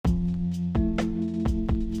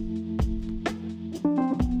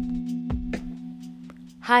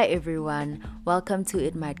Hi everyone, welcome to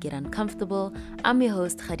It Might Get Uncomfortable. I'm your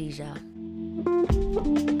host Khadija.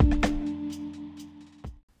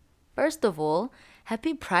 First of all,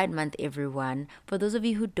 happy Pride Month everyone. For those of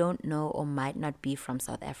you who don't know or might not be from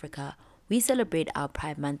South Africa, we celebrate our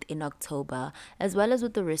Pride Month in October as well as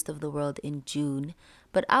with the rest of the world in June.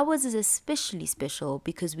 But ours is especially special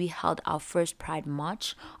because we held our first Pride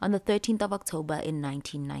March on the 13th of October in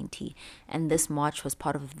 1990. And this march was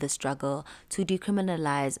part of the struggle to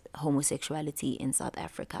decriminalize homosexuality in South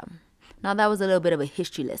Africa. Now, that was a little bit of a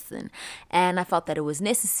history lesson, and I felt that it was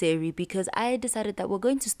necessary because I decided that we're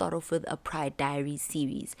going to start off with a Pride Diaries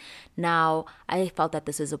series. Now, I felt that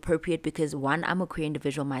this is appropriate because, one, I'm a queer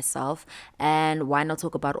individual myself, and why not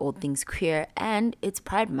talk about all things queer? And it's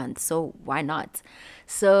Pride Month, so why not?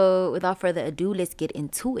 So, without further ado, let's get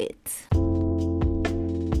into it.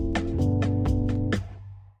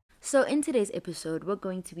 So in today's episode, we're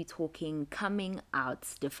going to be talking coming out,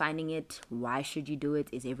 defining it. Why should you do it?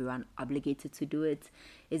 Is everyone obligated to do it?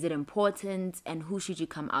 Is it important? And who should you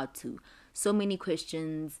come out to? So many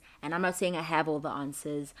questions, and I'm not saying I have all the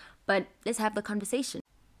answers, but let's have the conversation.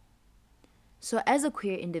 So as a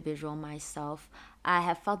queer individual myself, I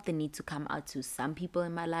have felt the need to come out to some people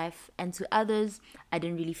in my life, and to others, I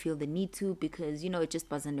didn't really feel the need to because, it just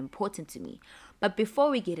wasn't important to me. But before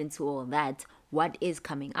we get into all that, what is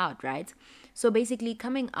coming out, right? So basically,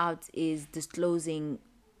 coming out is disclosing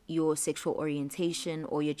your sexual orientation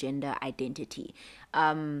or your gender identity.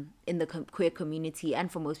 In the queer community,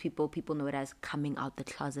 and for most people know it as coming out the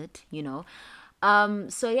closet,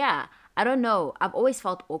 So yeah, I don't know. I've always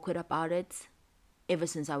felt awkward about it. Ever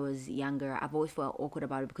since I was younger, I've always felt awkward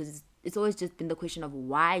about it because it's always just been the question of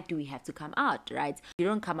why do we have to come out, right? You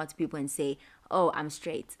don't come out to people and say, oh, I'm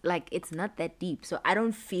straight. Like, it's not that deep. So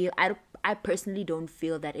I personally don't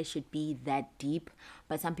feel that it should be that deep,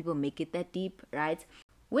 but some people make it that deep, right?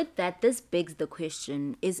 With that, this begs the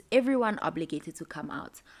question, is everyone obligated to come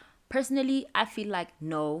out? Personally, I feel like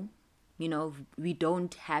no. We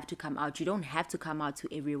don't have to come out. You don't have to come out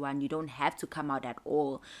to everyone. You don't have to come out at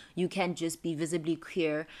all. You can just be visibly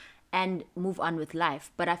queer and move on with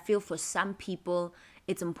life. But I feel for some people,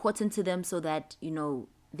 it's important to them so that,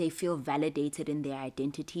 they feel validated in their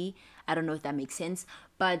identity. I don't know if that makes sense,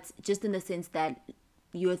 but just in the sense that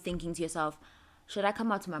you're thinking to yourself, should I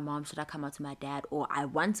come out to my mom? Should I come out to my dad? Or I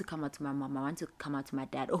want to come out to my mom. I want to come out to my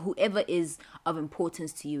dad, or whoever is of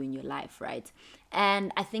importance to you in your life, right?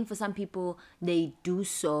 And I think for some people, they do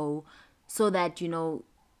so that,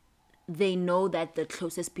 they know that the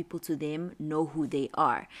closest people to them know who they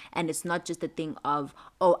are. And it's not just a thing of,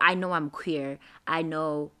 oh, I know I'm queer. I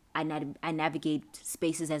know I navigate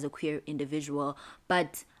spaces as a queer individual,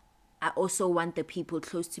 but I also want the people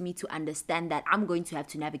close to me to understand that I'm going to have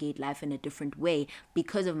to navigate life in a different way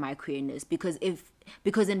because of my queerness. Because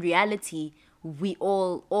in reality, we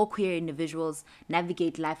all queer individuals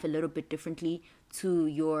navigate life a little bit differently to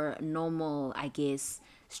your normal, I guess,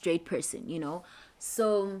 straight person,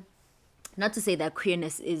 So, not to say that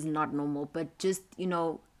queerness is not normal, but just,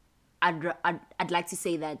 I'd like to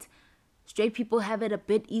say that straight people have it a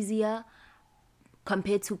bit easier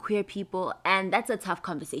compared to queer people, and that's a tough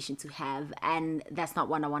conversation to have, and that's not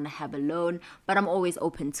one I want to have alone, but I'm always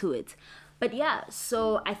open to it. But yeah,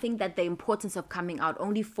 so I think that the importance of coming out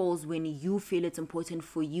only falls when you feel it's important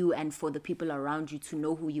for you and for the people around you to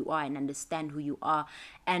know who you are and understand who you are,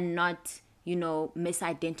 and not,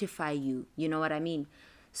 misidentify you. You know what I mean?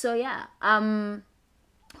 So yeah,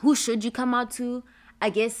 who should you come out to?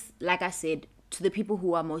 I guess, like I said, to the people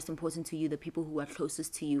who are most important to you, the people who are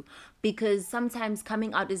closest to you. Because sometimes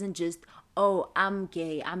coming out isn't just, oh, I'm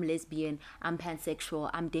gay, I'm lesbian, I'm pansexual,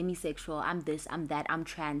 I'm demisexual, I'm this, I'm that, I'm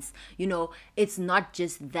trans. It's not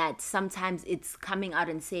just that. Sometimes it's coming out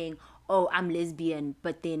and saying, oh, I'm lesbian,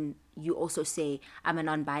 but then you also say, I'm a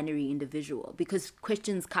non-binary individual. Because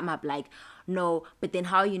questions come up like, no, but then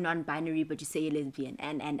how are you non-binary, but you say you're lesbian?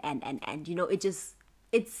 And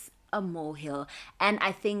it's a molehill. And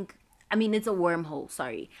it's a wormhole,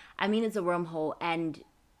 it's a wormhole, and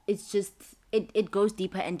it's just, it goes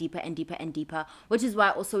deeper and deeper and deeper and deeper, which is why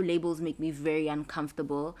also labels make me very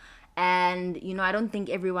uncomfortable. And, I don't think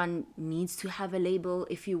everyone needs to have a label.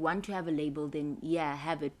 If you want to have a label, then yeah,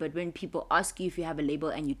 have it. But when people ask you if you have a label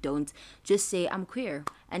and you don't, just say, I'm queer,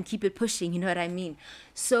 and keep it pushing, you know what I mean?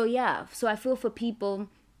 So yeah, so I feel for people,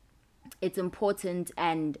 it's important,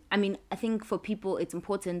 and I think for people it's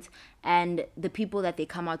important, and the people that they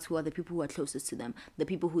come out to are the people who are closest to them, the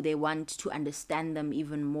people who they want to understand them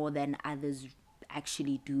even more than others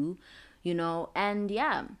actually do, and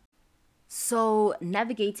yeah. So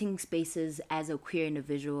navigating spaces as a queer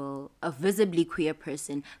individual, a visibly queer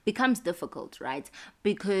person, becomes difficult, right?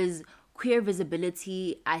 Because queer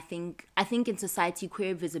visibility, I think in society,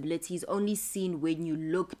 queer visibility is only seen when you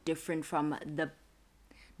look different from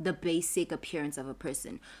the basic appearance of a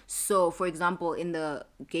person. So, for example, in the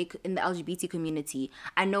LGBT community,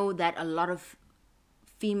 I know that a lot of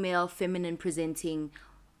feminine presenting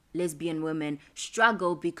lesbian women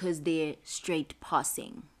struggle because they're straight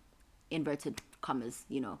passing, inverted commas,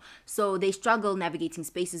 so they struggle navigating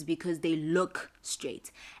spaces because they look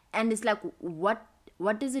straight. And it's like, what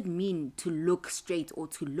does it mean to look straight, or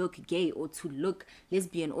to look gay, or to look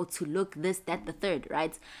lesbian, or to look this, that, the third,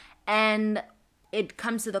 right? And it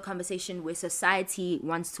comes to the conversation where society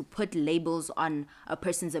wants to put labels on a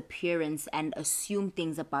person's appearance and assume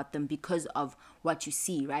things about them because of what you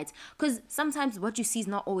see, right? Because sometimes what you see is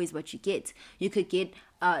not always what you get. You could get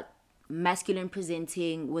masculine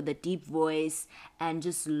presenting with a deep voice and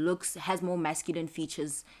just has more masculine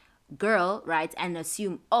features girl, right? And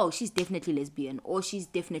assume, oh, she's definitely lesbian, or she's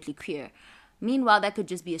definitely queer. Meanwhile, that could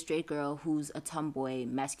just be a straight girl who's a tomboy,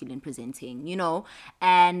 masculine presenting,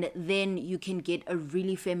 and then you can get a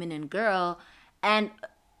really feminine girl, and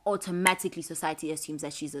automatically society assumes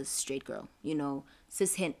that she's a straight girl,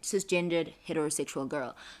 cisgendered heterosexual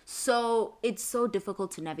girl. So it's so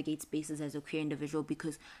difficult to navigate spaces as a queer individual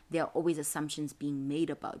because there are always assumptions being made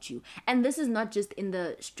about you. And this is not just in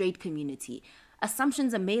the straight community.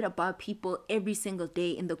 Assumptions are made about people every single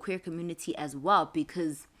day in the queer community as well,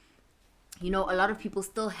 because a lot of people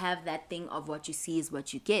still have that thing of what you see is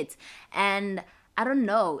what you get. And I don't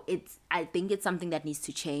know, I think it's something that needs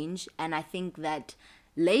to change. And I think that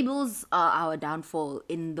labels are our downfall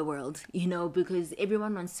in the world, because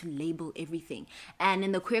everyone wants to label everything. And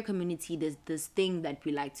in the queer community, there's this thing that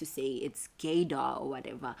we like to say, it's gaydar or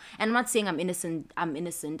whatever. And I'm not saying I'm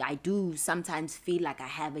innocent. I do sometimes feel like I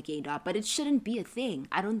have a gaydar, but it shouldn't be a thing.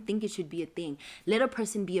 I don't think it should be a thing. Let a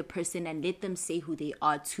person be a person and let them say who they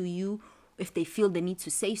are to you if they feel the need to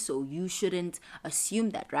say so. You shouldn't assume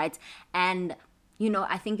that, right? And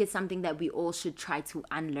I think it's something that we all should try to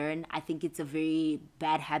unlearn. I think it's a very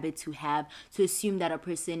bad habit to have, to assume that a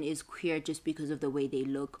person is queer just because of the way they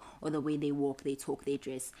look, or the way they walk, they talk, they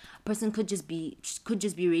dress. A person could just be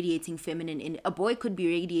radiating feminine. A boy could be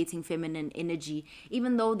radiating feminine energy,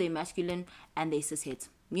 even though they're masculine and they cishet,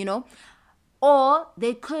 Or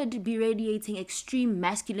they could be radiating extreme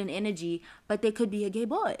masculine energy, but they could be a gay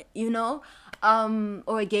boy, or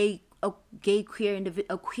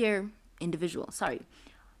a queer individual, sorry.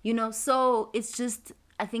 So it's just,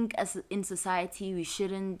 I think as in society, we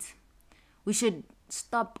should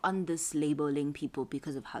stop on this labeling people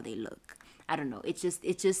because of how they look. I don't know. It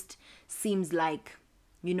just seems like,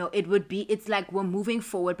 it's like we're moving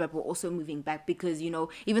forward, but we're also moving back, because,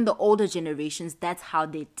 even the older generations, that's how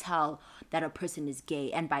they tell that a person is gay.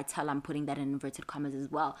 And by tell, I'm putting that in inverted commas as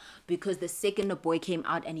well, because the second a boy came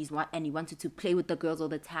out and he wanted to play with the girls all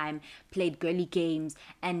the time, played girly games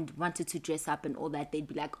and wanted to dress up and all that, they'd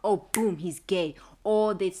be like, oh, boom, he's gay.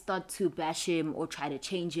 Or they'd start to bash him or try to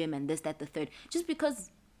change him and this, that, the third, just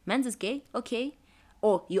because man's is gay, okay?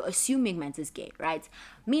 Or you're assuming man is gay, right?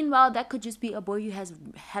 Meanwhile, that could just be a boy who has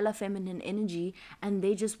hella feminine energy and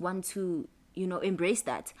they just want to, embrace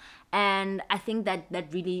that. And I think that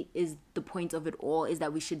really is the point of it all, is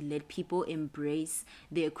that we should let people embrace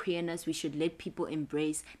their queerness. We should let people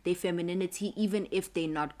embrace their femininity, even if they're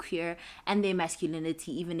not queer, and their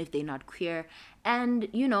masculinity, even if they're not queer. And,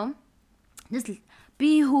 just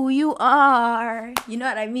be who you are. You know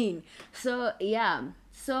what I mean? So, yeah.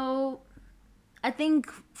 So I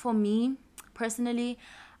think for me, personally,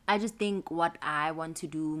 I just think what I want to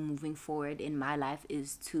do moving forward in my life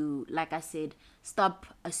is to, like I said, stop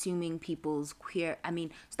assuming people's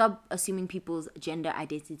gender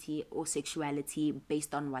identity or sexuality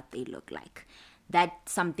based on what they look like.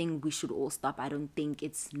 That's something we should all stop. I don't think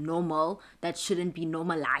it's normal. That shouldn't be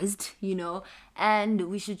normalized, and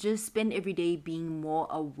we should just spend every day being more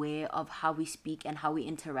aware of how we speak and how we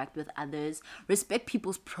interact with others. Respect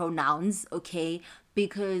people's pronouns, okay?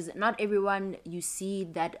 Because not everyone you see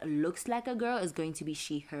that looks like a girl is going to be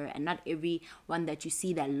she, her, and not everyone that you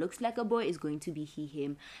see that looks like a boy is going to be he,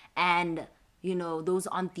 him. And those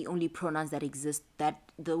aren't the only pronouns that exist,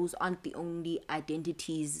 those aren't the only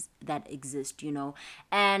identities that exist,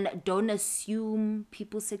 and don't assume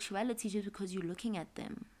people's sexuality just because you're looking at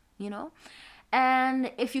them,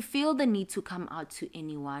 and if you feel the need to come out to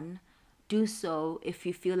anyone, do so. If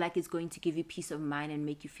you feel like it's going to give you peace of mind and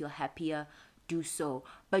make you feel happier, do so.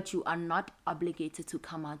 But you are not obligated to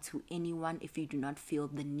come out to anyone if you do not feel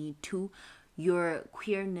the need to. Your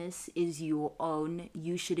queerness is your own.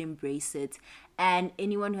 You should embrace it. And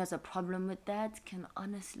anyone who has a problem with that can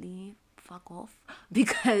honestly fuck off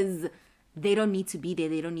because they don't need to be there.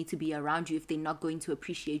 They don't need to be around you if they're not going to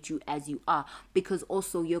appreciate you as you are. Because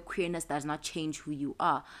also your queerness does not change who you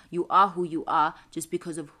are. You are who you are just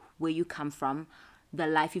because of where you come from, the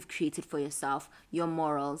life you've created for yourself, your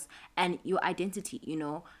morals, and your identity.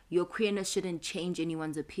 Your queerness shouldn't change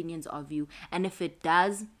anyone's opinions of you. And if it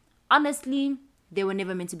does, honestly, they were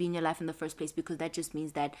never meant to be in your life in the first place, because that just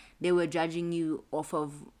means that they were judging you off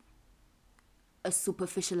of a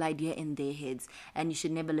superficial idea in their heads, and you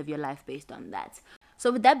should never live your life based on that.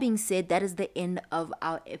 So with that being said, that is the end of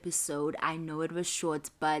our episode. I know it was short,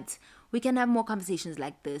 but we can have more conversations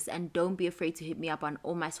like this. And don't be afraid to hit me up on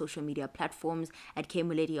all my social media platforms, at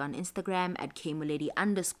KMuledi on Instagram, at KMuledi_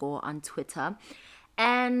 on Twitter.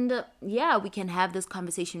 And yeah, we can have this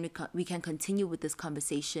conversation. We can continue with this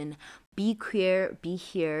conversation. Be queer, be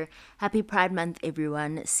here. Happy Pride Month,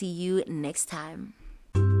 everyone. See you next time.